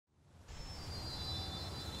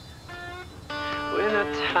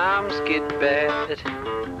times get bad.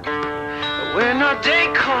 When our day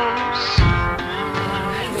comes,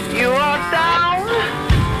 you are down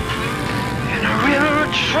in a river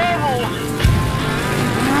of trouble.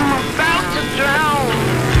 I'm about to drown,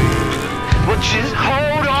 but just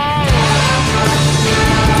hold on.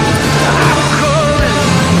 I'm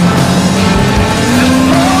coming. Just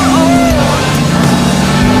hold on.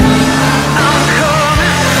 I'm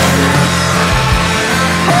coming.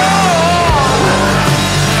 Hold on.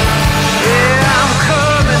 Yeah, I'm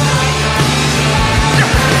coming.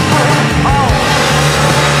 Just hold on.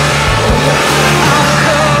 I'm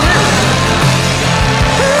coming.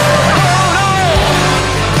 Hold on.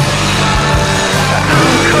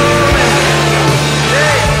 I'm coming.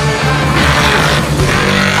 Hey.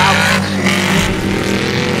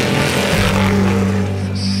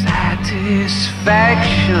 For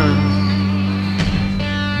satisfaction,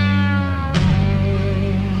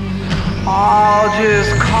 I'll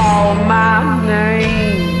just call my